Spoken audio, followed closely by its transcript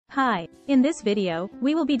Hi, in this video,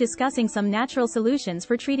 we will be discussing some natural solutions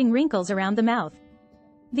for treating wrinkles around the mouth.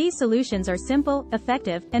 These solutions are simple,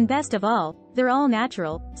 effective, and best of all, they're all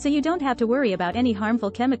natural, so you don't have to worry about any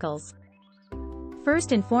harmful chemicals.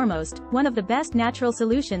 First and foremost, one of the best natural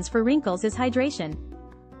solutions for wrinkles is hydration.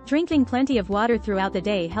 Drinking plenty of water throughout the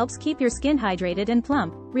day helps keep your skin hydrated and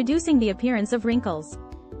plump, reducing the appearance of wrinkles.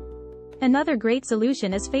 Another great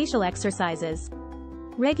solution is facial exercises.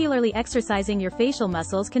 Regularly exercising your facial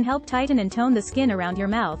muscles can help tighten and tone the skin around your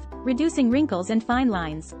mouth, reducing wrinkles and fine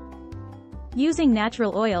lines. Using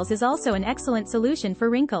natural oils is also an excellent solution for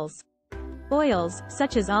wrinkles. Oils,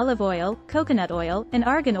 such as olive oil, coconut oil, and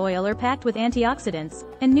argan oil are packed with antioxidants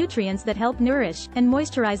and nutrients that help nourish and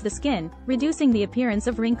moisturize the skin, reducing the appearance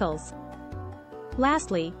of wrinkles.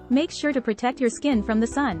 Lastly, make sure to protect your skin from the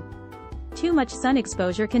sun. Too much sun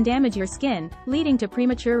exposure can damage your skin, leading to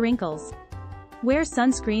premature wrinkles. Wear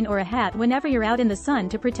sunscreen or a hat whenever you're out in the sun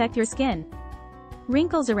to protect your skin.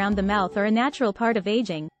 Wrinkles around the mouth are a natural part of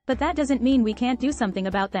aging, but that doesn't mean we can't do something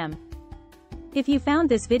about them. If you found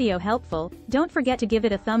this video helpful, don't forget to give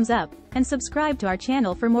it a thumbs up, and subscribe to our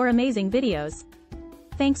channel for more amazing videos.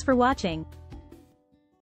 Thanks for watching.